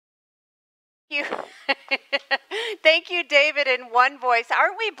You. Thank you, David, in one voice.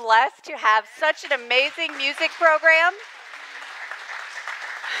 Aren't we blessed to have such an amazing music program?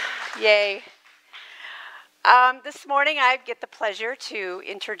 Yay. This morning, I get the pleasure to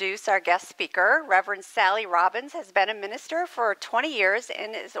introduce our guest speaker. Reverend Sally Robbins has been a minister for 20 years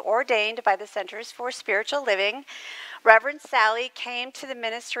and is ordained by the Centers for Spiritual Living. Reverend Sally came to the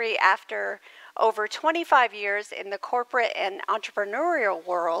ministry after over 25 years in the corporate and entrepreneurial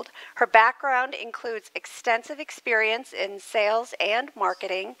world. Her background includes extensive experience in sales and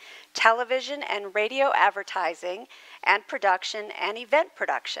marketing, television and radio advertising, and production and event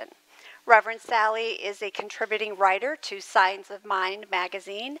production. Reverend Sally is a contributing writer to Signs of Mind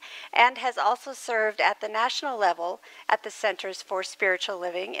magazine and has also served at the national level at the Centers for Spiritual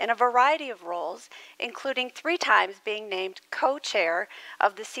Living in a variety of roles, including 3 times being named co-chair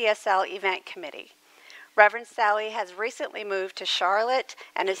of the CSL Event Committee. Reverend Sally has recently moved to Charlotte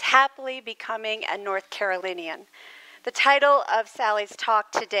and is happily becoming a North Carolinian. The title of Sally's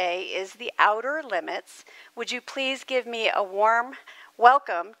talk today is The Outer Limits. Would you please give me a warm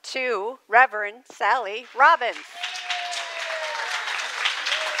welcome to Reverend Sally Robbins.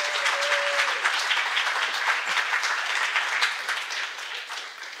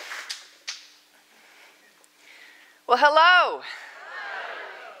 Well, hello.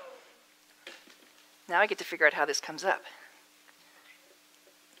 Now I get to figure out how this comes up.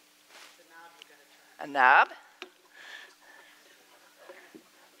 A knob?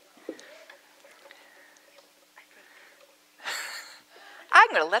 I'm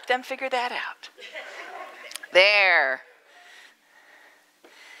going to let them figure that out. There.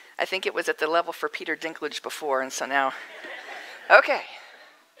 I think it was at the level for Peter Dinklage before, and so now. Okay.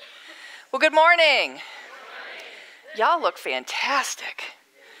 Well, good morning. Y'all look fantastic.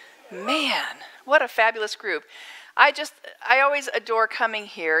 Man, what a fabulous group. I always adore coming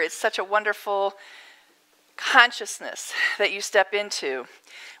here. It's such a wonderful consciousness that you step into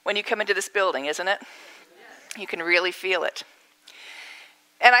when you come into this building, isn't it? You can really feel it.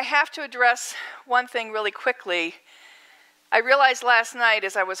 And I have to address one thing really quickly. I realized last night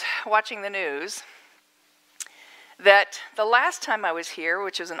as I was watching the news that the last time I was here,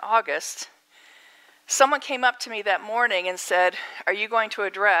 which was in August, someone came up to me that morning and said, "Are you going to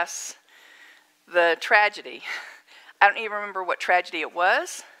address the tragedy?" I don't even remember what tragedy it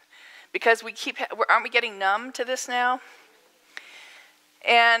was, because aren't we getting numb to this now?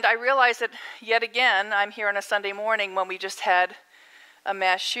 And I realized that yet again, I'm here on a Sunday morning when we just had a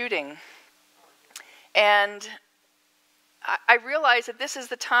mass shooting. And I realize that this is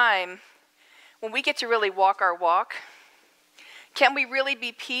the time when we get to really walk our walk. Can we really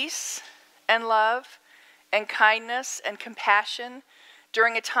be peace and love and kindness and compassion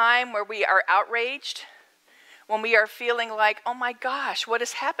during a time where we are outraged, when we are feeling like, oh my gosh, what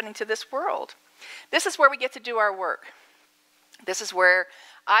is happening to this world? This is where we get to do our work. This is where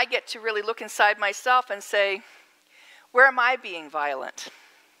I get to really look inside myself and say, where am I being violent?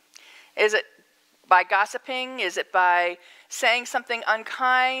 Is it by gossiping? Is it by saying something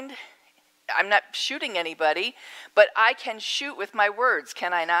unkind? I'm not shooting anybody, but I can shoot with my words,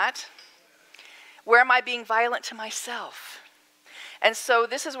 can I not? Where am I being violent to myself? And so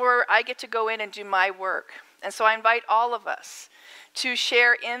this is where I get to go in and do my work. And so I invite all of us to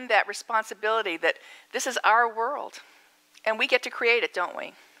share in that responsibility that this is our world. And we get to create it, don't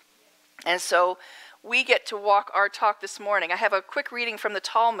we? And so we get to walk our talk this morning. I have a quick reading from the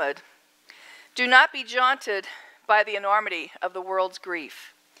Talmud. Do not be jaunted by the enormity of the world's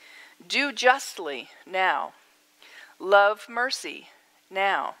grief. Do justly now. Love mercy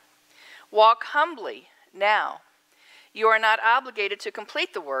now. Walk humbly now. You are not obligated to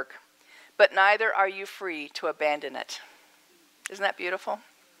complete the work, but neither are you free to abandon it. Isn't that beautiful?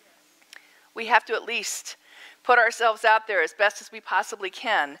 We have to at least put ourselves out there as best as we possibly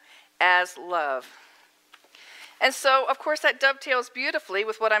can as love. And so, of course, that dovetails beautifully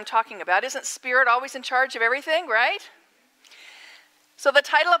with what I'm talking about. Isn't Spirit always in charge of everything, right? So the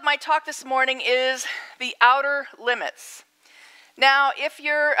title of my talk this morning is The Outer Limits. Now, if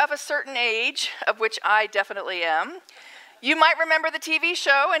you're of a certain age, of which I definitely am, you might remember the TV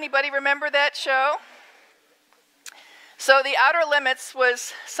show. Anybody remember that show? So The Outer Limits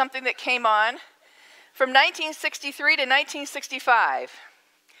was something that came on from 1963 to 1965.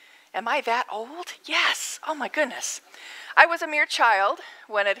 Am I that old? Yes. Oh my goodness. I was a mere child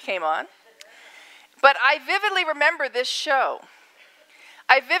when it came on. But I vividly remember this show.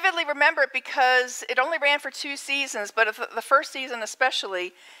 I vividly remember it because it only ran for 2 seasons, but the first season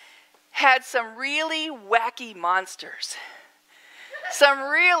especially had some really wacky monsters. Some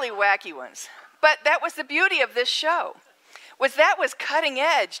really wacky ones. But that was the beauty of this show. that was cutting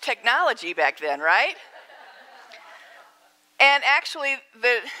edge technology back then, right? And actually,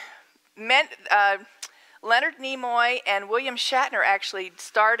 Leonard Nimoy and William Shatner actually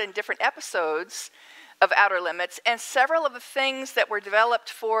starred in different episodes of Outer Limits, and several of the things that were developed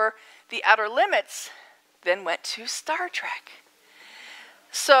for the Outer Limits then went to Star Trek.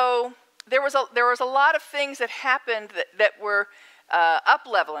 So there was a lot of things that happened that were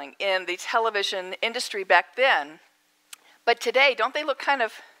up-leveling in the television industry back then. But today, don't they look kind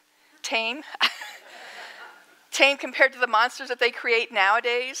of tame? Tame compared to the monsters that they create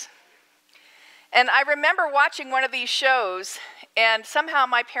nowadays? And I remember watching one of these shows, and somehow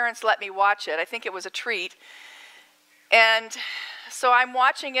my parents let me watch it. I think it was a treat. And so I'm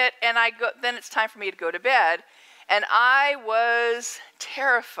watching it, and then it's time for me to go to bed. And I was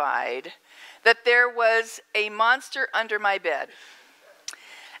terrified that there was a monster under my bed.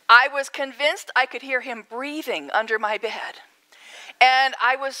 I was convinced I could hear him breathing under my bed. And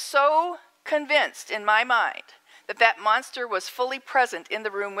I was so convinced in my mind that that monster was fully present in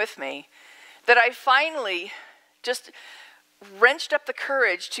the room with me that I finally just wrenched up the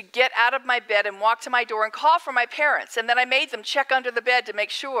courage to get out of my bed and walk to my door and call for my parents. And then I made them check under the bed to make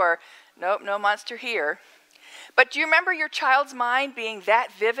sure, nope, no monster here. But do you remember your child's mind being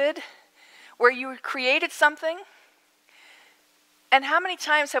that vivid, where you created something? And how many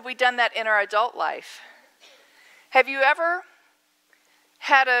times have we done that in our adult life? Have you ever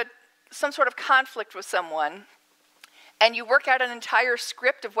had some sort of conflict with someone, and you work out an entire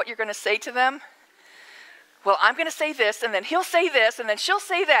script of what you're going to say to them? Well, I'm going to say this, and then he'll say this, and then she'll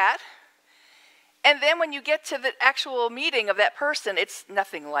say that. And then when you get to the actual meeting of that person, it's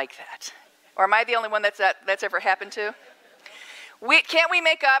nothing like that. Or am I the only one that's ever happened to? Can't we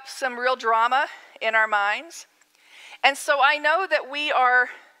make up some real drama in our minds? And so I know that we are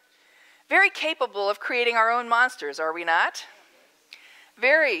very capable of creating our own monsters, are we not?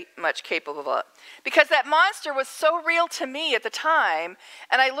 Very much capable of it. Because that monster was so real to me at the time,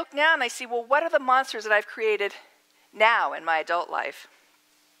 and I look now and I see, well, what are the monsters that I've created now in my adult life?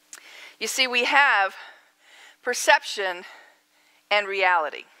 You see, we have perception and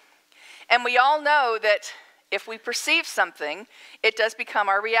reality. And we all know that if we perceive something, it does become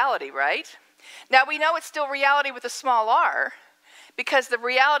our reality, right? Now, we know it's still reality with a small r, because the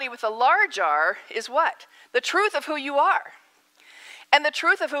reality with a large R is what? The truth of who you are. And the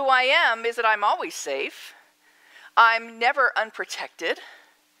truth of who I am is that I'm always safe, I'm never unprotected,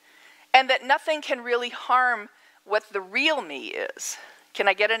 and that nothing can really harm what the real me is. Can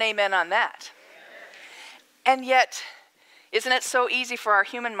I get an amen on that? And yet, isn't it so easy for our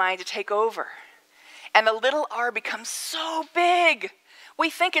human mind to take over? And the little r becomes so big. We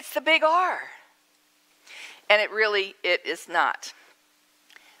think it's the big R. And it is not.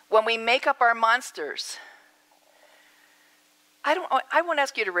 When we make up our monsters, I won't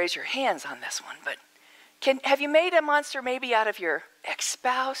ask you to raise your hands on this one, but have you made a monster maybe out of your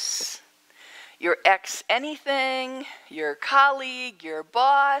ex-spouse, your ex-anything, your colleague, your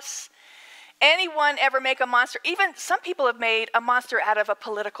boss? Anyone ever make a monster? Even some people have made a monster out of a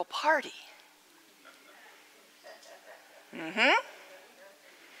political party.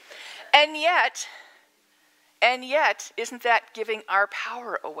 And yet, isn't that giving our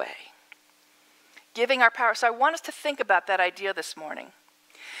power away? Giving our power. So I want us to think about that idea this morning.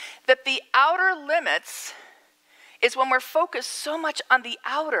 That the outer limits is when we're focused so much on the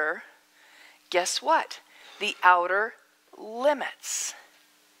outer, guess what? The outer limits.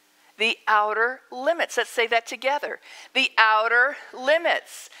 The outer limits. Let's say that together. The outer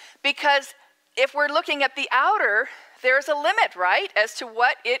limits. Because if we're looking at the outer, there's a limit, right, as to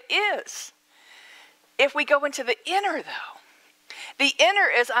what it is. If we go into the inner, though, the inner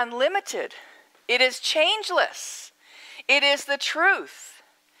is unlimited. It is changeless. It is the truth.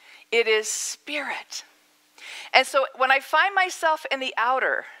 It is spirit. And so when I find myself in the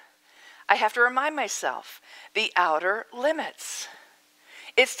outer, I have to remind myself, the outer limits.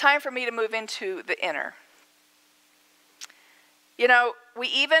 It's time for me to move into the inner. You know, we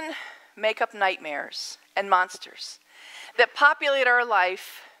even make up nightmares and monsters that populate our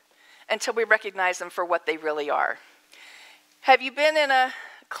life until we recognize them for what they really are. Have you been in a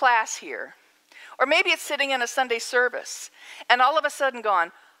class here? Or maybe it's sitting in a Sunday service and all of a sudden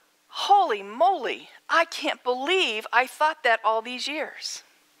gone, holy moly, I can't believe I thought that all these years.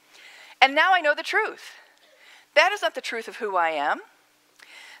 And now I know the truth. That is not the truth of who I am.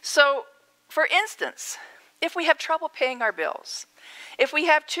 So, for instance, if we have trouble paying our bills, if we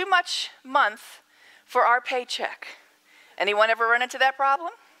have too much month for our paycheck, anyone ever run into that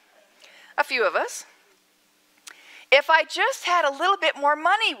problem? A few of us. If I just had a little bit more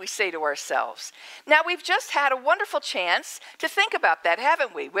money, we say to ourselves. Now, we've just had a wonderful chance to think about that,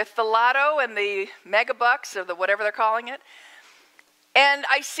 haven't we? With the lotto and the mega bucks, or the whatever they're calling it. And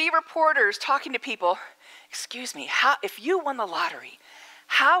I see reporters talking to people, excuse me, if you won the lottery,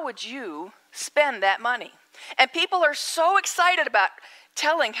 how would you spend that money? And people are so excited about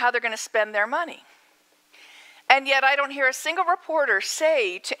telling how they're going to spend their money. And yet I don't hear a single reporter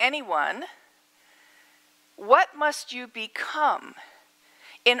say to anyone, what must you become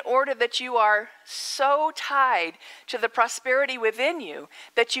in order that you are so tied to the prosperity within you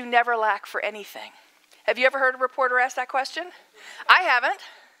that you never lack for anything? Have you ever heard a reporter ask that question? I haven't.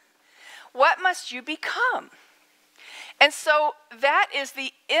 What must you become? And so that is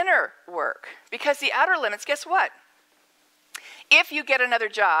the inner work, because the outer limits, guess what? If you get another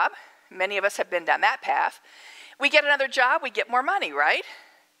job, many of us have been down that path, we get another job, we get more money, right?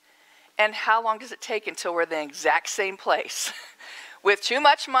 And how long does it take until we're in the exact same place with too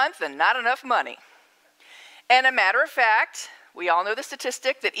much month and not enough money? And a matter of fact, we all know the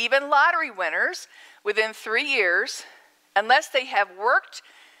statistic that even lottery winners, within 3 years, unless they have worked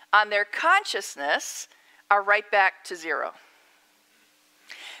on their consciousness, are right back to zero.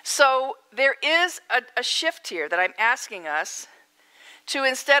 So there is a shift here that I'm asking us to,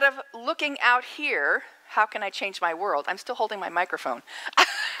 instead of looking out here, how can I change my world? I'm still holding my microphone.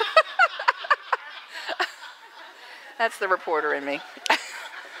 That's the reporter in me.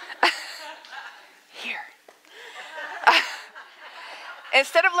 Here.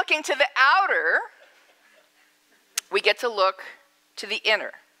 Instead of looking to the outer, we get to look to the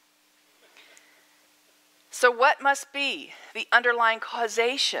inner. So what must be the underlying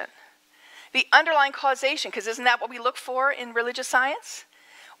causation? The underlying causation, because isn't that what we look for in religious science?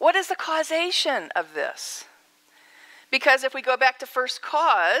 What is the causation of this? Because if we go back to first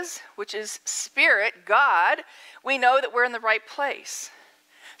cause, which is spirit, God, we know that we're in the right place.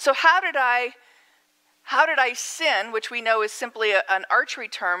 So how did I sin, which we know is simply an archery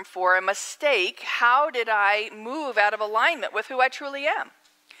term for a mistake? How did I move out of alignment with who I truly am?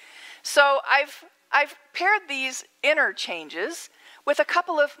 So I've paired these inner changes with a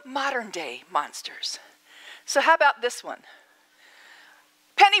couple of modern day monsters. So how about this one?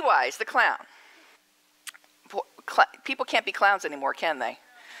 Pennywise the clown. People can't be clowns anymore, can they?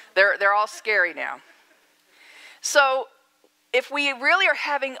 They're all scary now. So if we really are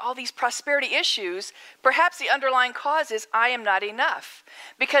having all these prosperity issues, perhaps the underlying cause is I am not enough.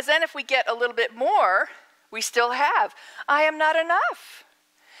 Because then if we get a little bit more, we still have I am not enough.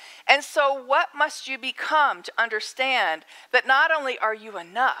 And so what must you become to understand that not only are you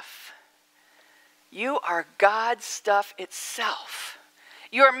enough, you are God's stuff itself.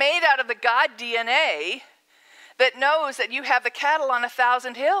 You are made out of the God DNA that knows that you have the cattle on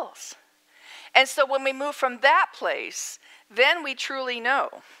 1,000 hills. And so when we move from that place, then we truly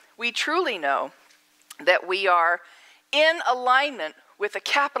know that we are in alignment with a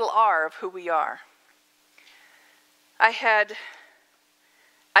capital R of who we are. I had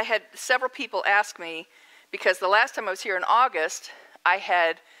several people ask me, because the last time I was here in August, I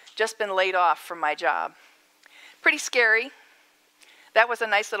had just been laid off from my job. Pretty scary. That was a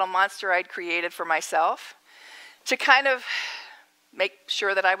nice little monster I'd created for myself to kind of make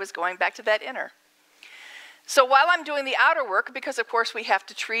sure that I was going back to that inner. So while I'm doing the outer work, because of course we have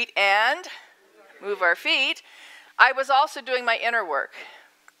to treat and move our feet, I was also doing my inner work.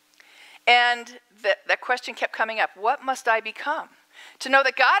 And that question kept coming up. What must I become? To know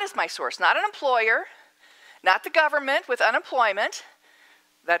that God is my source, not an employer, not the government with unemployment.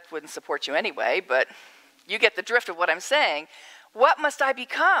 That wouldn't support you anyway, but you get the drift of what I'm saying. What must I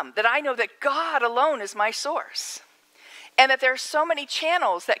become? That I know that God alone is my source. And that there are so many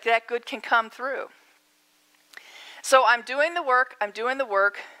channels that good can come through. So I'm doing the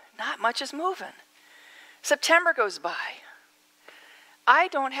work, not much is moving. September goes by. I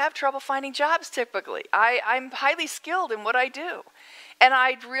don't have trouble finding jobs typically. I'm highly skilled in what I do. And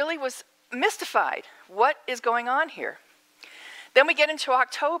I really was mystified. What is going on here? Then we get into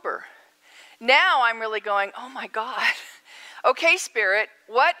October. Now I'm really going, oh my God. Okay, Spirit,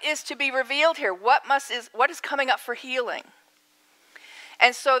 what is to be revealed here? What is coming up for healing?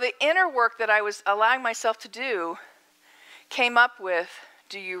 And so the inner work that I was allowing myself to do came up with,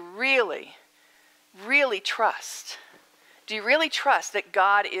 do you really, really trust? Do you really trust that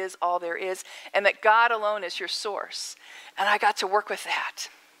God is all there is and that God alone is your source? And I got to work with that.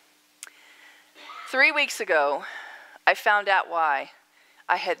 3 weeks ago, I found out why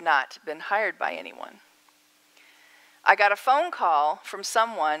I had not been hired by anyone. I got a phone call from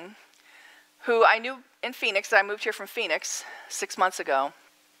someone who I knew in Phoenix. I moved here from Phoenix 6 months ago.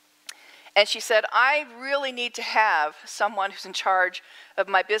 And she said, I really need to have someone who's in charge of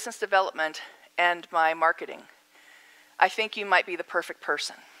my business development and my marketing. I think you might be the perfect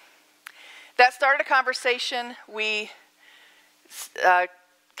person. That started a conversation. We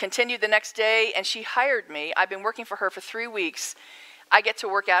continued the next day, and she hired me. I've been working for her for 3 weeks. I get to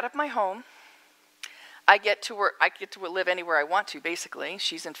work out of my home. I get to live anywhere I want to, basically.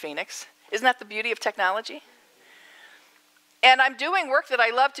 She's in Phoenix. Isn't that the beauty of technology? And I'm doing work that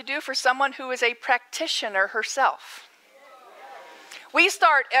I love to do for someone who is a practitioner herself. We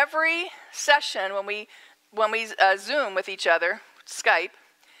start every session when we Zoom with each other, Skype,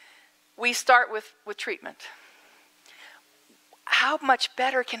 we start with treatment. How much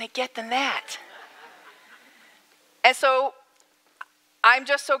better can it get than that? And so I'm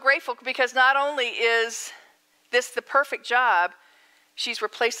just so grateful because not only is this the perfect job, she's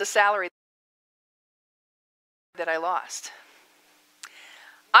replaced the salary that I lost.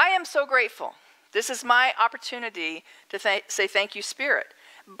 I am so grateful. This is my opportunity to say thank you, Spirit.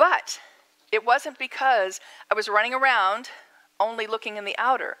 But it wasn't because I was running around only looking in the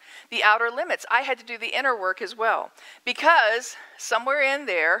outer limits. I had to do the inner work as well. Because somewhere in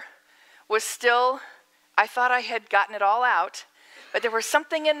there was still, I thought I had gotten it all out, but there was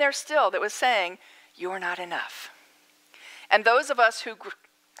something in there still that was saying, you're not enough. And those of us who,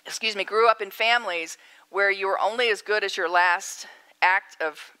 grew up in families where you were only as good as your last act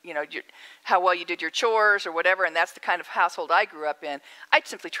of, how well you did your chores or whatever, and that's the kind of household I grew up in, I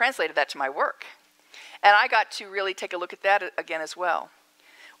simply translated that to my work. And I got to really take a look at that again as well.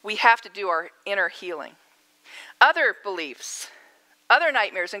 We have to do our inner healing. Other beliefs, other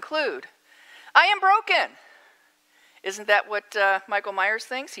nightmares include, I am broken. Isn't that what Michael Myers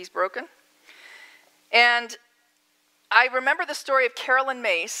thinks? He's broken. And I remember the story of Carolyn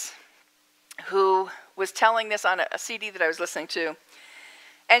Mace, who was telling this on a CD that I was listening to.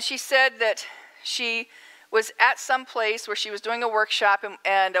 And she said that she was at some place where she was doing a workshop,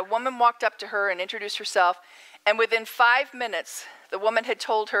 and a woman walked up to her and introduced herself. And within 5 minutes, the woman had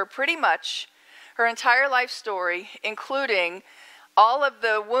told her pretty much her entire life story, including all of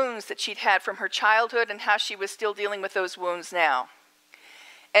the wounds that she'd had from her childhood and how she was still dealing with those wounds now.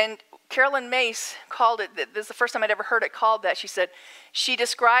 And Carolyn Mace called it, this is the first time I'd ever heard it called that, she said, she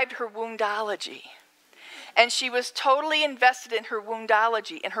described her woundology. And she was totally invested in her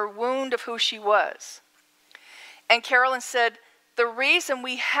woundology, in her wound of who she was. And Carolyn said, the reason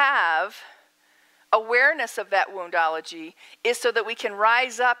we have awareness of that woundology is so that we can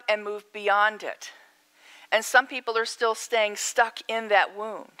rise up and move beyond it. And some people are still staying stuck in that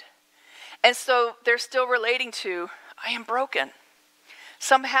wound. And so they're still relating to, I am broken.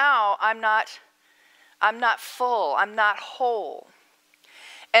 Somehow I'm not full, I'm not whole.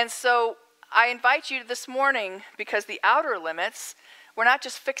 And so I invite you this morning, because the outer limits, we're not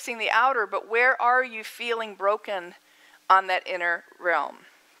just fixing the outer, but where are you feeling broken on that inner realm?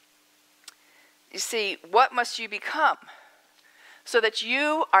 You see, what must you become so that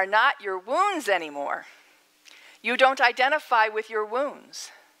you are not your wounds anymore? You don't identify with your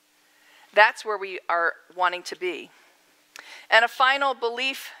wounds. That's where we are wanting to be. And a final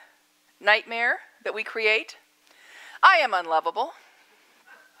belief nightmare that we create, I am unlovable.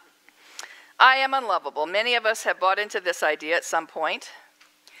 I am unlovable. Many of us have bought into this idea at some point.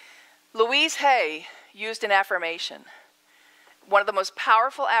 Louise Hay used an affirmation, one of the most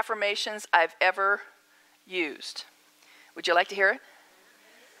powerful affirmations I've ever used. Would you like to hear it?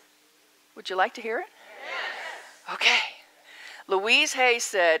 Would you like to hear it? Yes. Okay. Louise Hay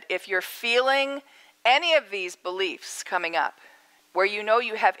said, if you're feeling any of these beliefs coming up, where you know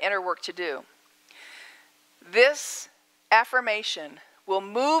you have inner work to do, this affirmation will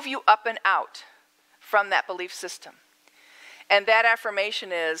move you up and out from that belief system. And that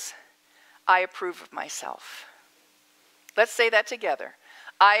affirmation is, I approve of myself. Let's say that together.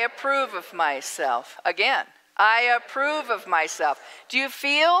 I approve of myself. Again, I approve of myself. Do you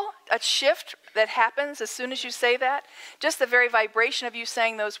feel a shift that happens as soon as you say that? Just the very vibration of you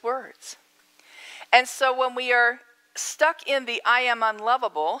saying those words. And so when we are stuck in the I am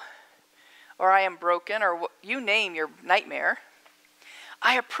unlovable, or I am broken, or you name your nightmare,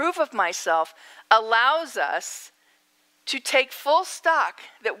 I approve of myself allows us to take full stock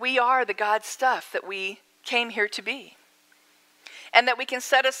that we are the God stuff that we came here to be. And that we can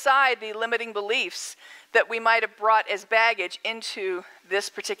set aside the limiting beliefs that we might have brought as baggage into this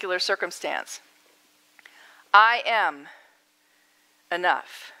particular circumstance. I am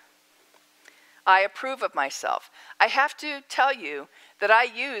enough. I approve of myself. I have to tell you that I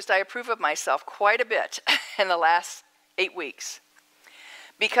used I approve of myself quite a bit in the last 8 weeks.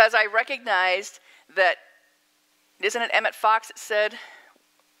 Because I recognized that, isn't it Emmett Fox that said,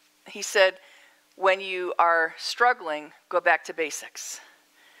 he said, when you are struggling, go back to basics.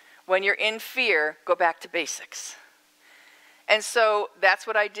 When you're in fear, go back to basics. And so that's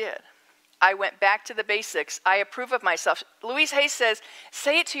what I did. I went back to the basics. I approve of myself. Louise Hay says,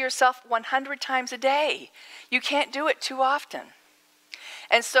 say it to yourself 100 times a day. You can't do it too often.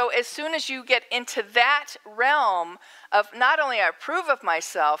 And so as soon as you get into that realm of not only I approve of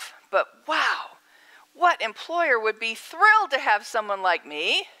myself, but wow, what employer would be thrilled to have someone like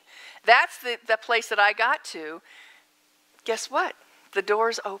me? That's the place that I got to. Guess what? The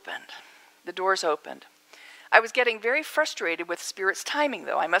doors opened. The doors opened. I was getting very frustrated with Spirit's timing,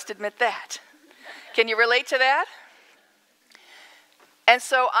 though. I must admit that. Can you relate to that? And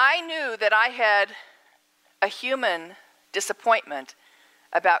so I knew that I had a human disappointment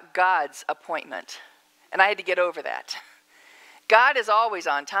about God's appointment. And I had to get over that. God is always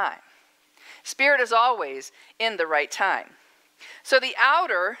on time. Spirit is always in the right time. So the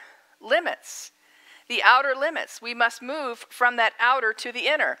outer limits. The outer limits. We must move from that outer to the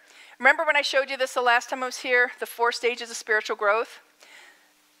inner. Remember when I showed you this the last time I was here, the 4 stages of spiritual growth?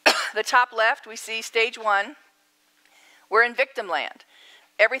 The top left, we see stage 1. We're in victim land.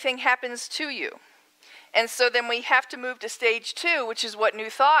 Everything happens to you. And so then we have to move to stage 2, which is what New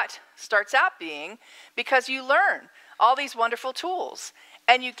Thought starts out being, because you learn all these wonderful tools.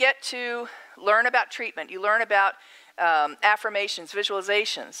 And you get to learn about treatment. You learn about affirmations,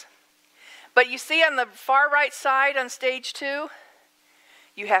 visualizations. But you see on the far right side on stage 2,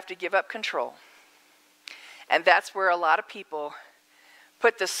 you have to give up control. And that's where a lot of people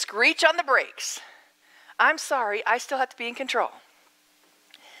put the screech on the brakes. I'm sorry, I still have to be in control.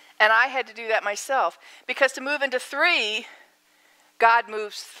 And I had to do that myself, because to move into 3, God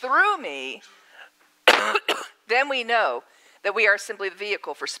moves through me. Then we know that we are simply the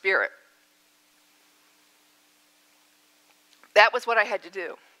vehicle for Spirit. That was what I had to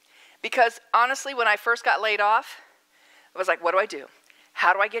do. Because honestly, when I first got laid off, I was like, what do I do?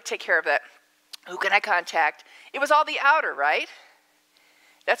 How do I take care of that? Who can I contact? It was all the outer, right?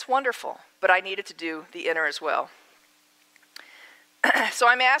 That's wonderful, but I needed to do the inner as well. So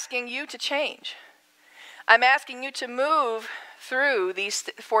I'm asking you to change. I'm asking you to move through these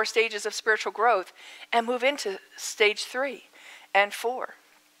 4 stages of spiritual growth and move into stage 3 and 4.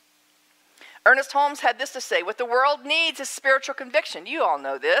 Ernest Holmes had this to say, what the world needs is spiritual conviction. You all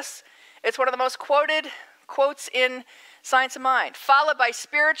know this. It's one of the most quoted quotes in Science of Mind. Followed by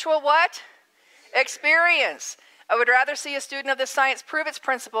spiritual what? Experience. I would rather see a student of this science prove its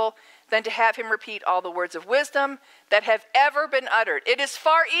principle than to have him repeat all the words of wisdom that have ever been uttered. It is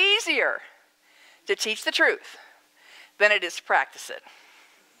far easier to teach the truth than it is to practice it.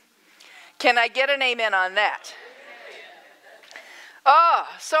 Can I get an amen on that? Oh,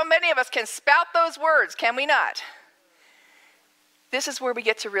 so many of us can spout those words, can we not? This is where we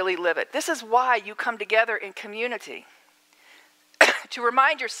get to really live it. This is why you come together in community. To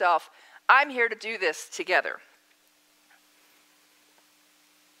remind yourself, I'm here to do this together.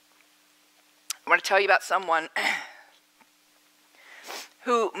 I want to tell you about someone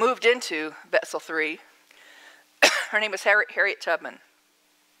who moved into Bethel 3. Her name was Harriet Tubman.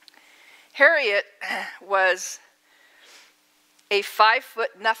 Harriet was a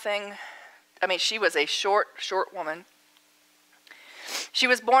 5'0", she was a short woman. She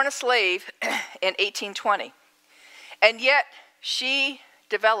was born a slave in 1820. And yet, she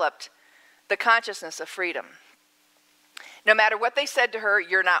developed the consciousness of freedom. No matter what they said to her,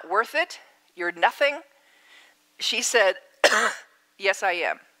 you're not worth it, you're nothing, she said, yes, I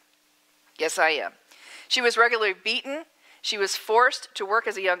am. Yes, I am. She was regularly beaten. She was forced to work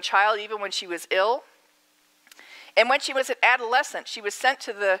as a young child, even when she was ill. And when she was an adolescent, she was sent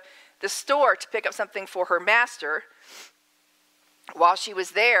to the store to pick up something for her master. While she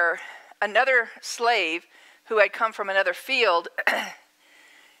was there, another slave who had come from another field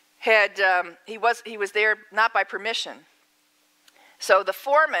he was there not by permission. So the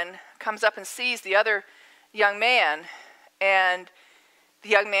foreman comes up and sees the other young man, and the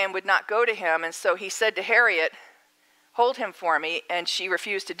young man would not go to him, and so he said to Harriet, hold him for me, and she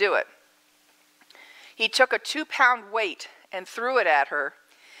refused to do it. He took a 2-pound weight and threw it at her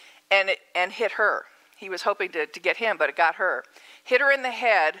and hit her. He was hoping to get him, but it got her. Hit her in the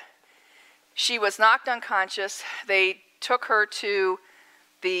head. She was knocked unconscious. They took her to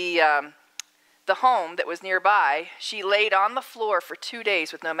the home that was nearby. She laid on the floor for 2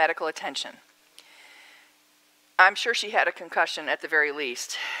 days with no medical attention. I'm sure she had a concussion at the very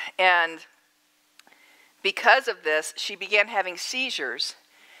least. And because of this, she began having seizures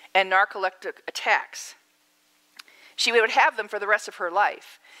and narcoleptic attacks. She would have them for the rest of her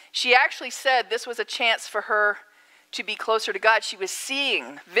life. She actually said this was a chance for her to be closer to God. She was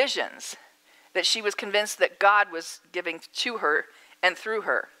seeing visions that she was convinced that God was giving to her and through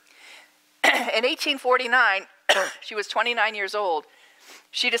her. In 1849, she was 29 years old.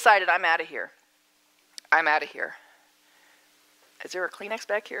 She decided, I'm out of here. I'm out of here. Is there a Kleenex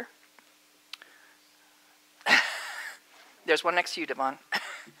back here? There's one next to you, Devon.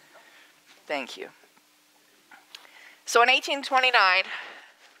 Thank you. So in 49,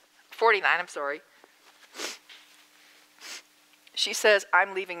 I'm sorry, she says,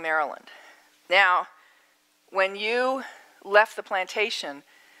 I'm leaving Maryland. Now, when you left the plantation,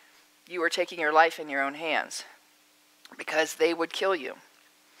 you were taking your life in your own hands because they would kill you.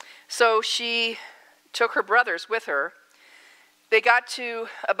 So she took her brothers with her. They got to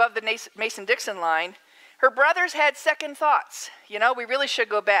above the Mason-Dixon line. Her brothers had second thoughts. You know, we really should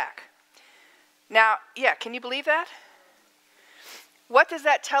go back. Now, yeah, can you believe that? What does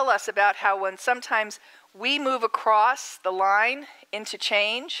that tell us about how when sometimes we move across the line into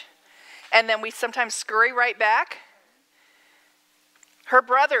change, and then we sometimes scurry right back? Her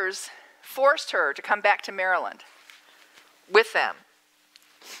brothers forced her to come back to Maryland with them.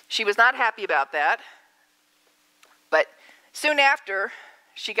 She was not happy about that, but soon after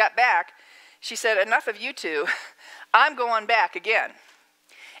she got back, she said, enough of you two, I'm going back again.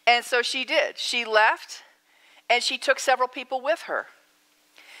 And so she did. She left, and she took several people with her.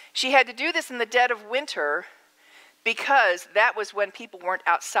 She had to do this in the dead of winter because that was when people weren't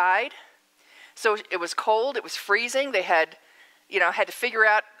outside. So it was cold, it was freezing. They had to figure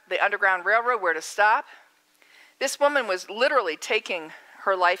out the Underground Railroad, where to stop. This woman was literally taking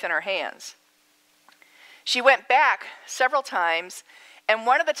her life in her hands. She went back several times, and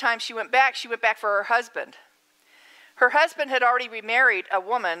one of the times she went back for her husband. Her husband had already remarried a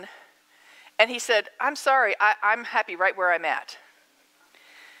woman, and he said, I'm sorry, I'm happy right where I'm at.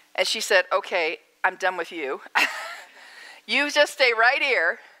 And she said, okay, I'm done with you. You just stay right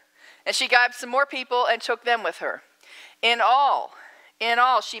here. And she got some more people and took them with her. In all,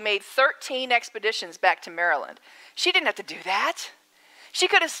 she made 13 expeditions back to Maryland. She didn't have to do that. She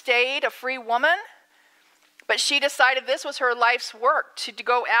could have stayed a free woman, but she decided this was her life's work, to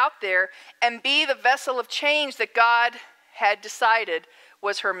go out there and be the vessel of change that God had decided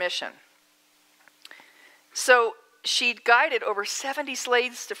was her mission. So she guided over 70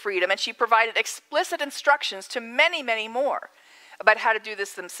 slaves to freedom, and she provided explicit instructions to many, many more about how to do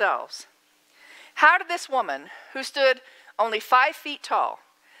this themselves. How did this woman, who stood only 5 feet tall,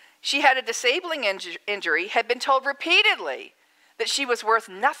 she had a disabling injury, had been told repeatedly that she was worth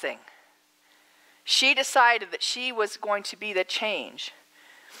nothing, she decided that she was going to be the change,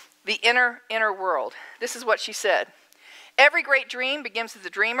 the inner world. This is what she said. Every great dream begins with a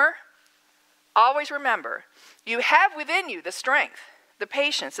dreamer. Always remember, you have within you the strength, the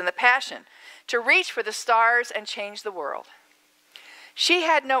patience, and the passion to reach for the stars and change the world. She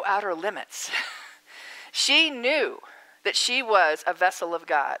had no outer limits. She knew that she was a vessel of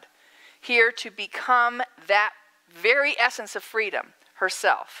God, here to become that very essence of freedom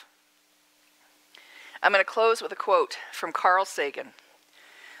herself. I'm going to close with a quote from Carl Sagan,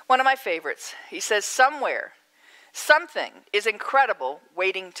 one of my favorites. He says, somewhere, something is incredible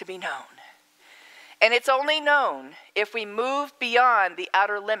waiting to be known. And it's only known if we move beyond the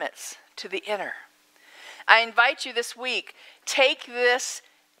outer limits to the inner. I invite you this week, take this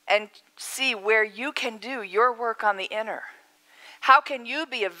and see where you can do your work on the inner. How can you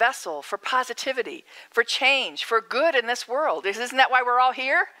be a vessel for positivity, for change, for good in this world? Isn't that why we're all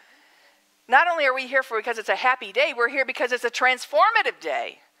here? Not only are we here because it's a happy day, we're here because it's a transformative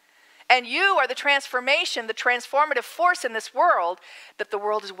day. And you are the transformation, the transformative force in this world that the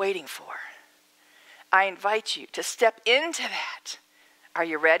world is waiting for. I invite you to step into that. Are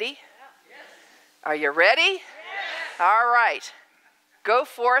you ready? Yes. Are you ready? Yes. All right. Go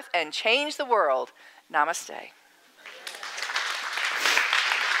forth and change the world. Namaste.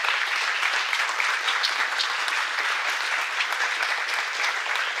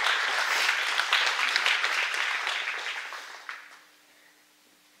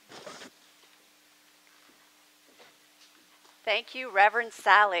 Thank you, Reverend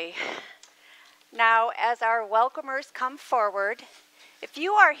Sally. Now, as our welcomers come forward, if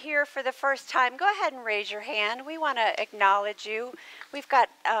you are here for the first time, go ahead and raise your hand. We want to acknowledge you. We've got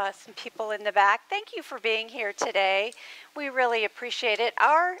some people in the back. Thank you for being here today. We really appreciate it.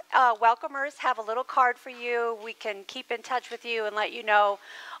 Our welcomers have a little card for you. We can keep in touch with you and let you know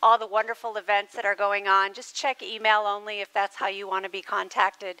all the wonderful events that are going on. Just check email only if that's how you want to be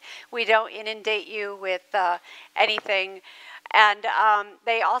contacted. We don't inundate you with anything. And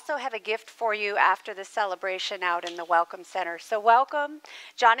they also have a gift for you after the celebration out in the Welcome Center. So welcome.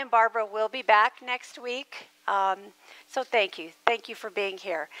 John and Barbara will be back next week. So thank you. Thank you for being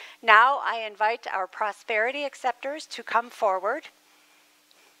here. Now I invite our prosperity acceptors to come forward.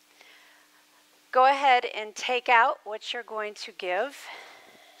 Go ahead and take out what you're going to give.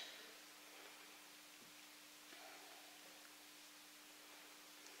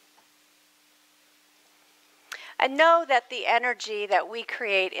 And know that the energy that we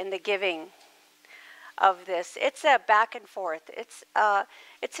create in the giving of this, it's a back and forth. It's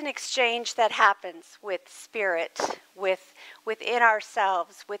an exchange that happens with spirit, within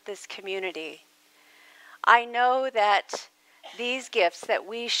ourselves, with this community. I know that these gifts that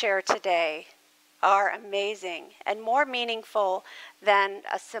we share today are amazing and more meaningful than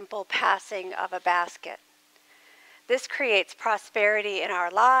a simple passing of a basket. This creates prosperity in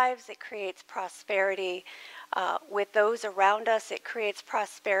our lives. It creates prosperity with those around us. It creates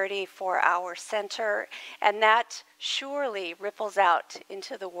prosperity for our center, and that surely ripples out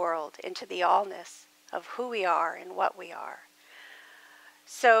into the world, into the allness of who we are and what we are.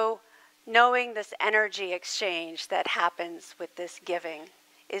 So knowing this energy exchange that happens with this giving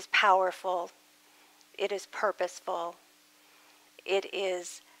is powerful. It is purposeful. It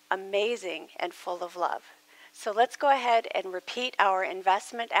is amazing and full of love. So let's go ahead and repeat our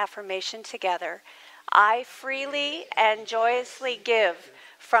investment affirmation together. I freely and joyously give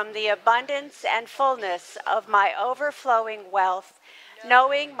from the abundance and fullness of my overflowing wealth,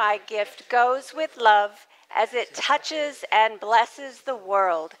 knowing my gift goes with love as it touches and blesses the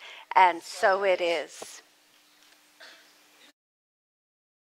world, and so it is.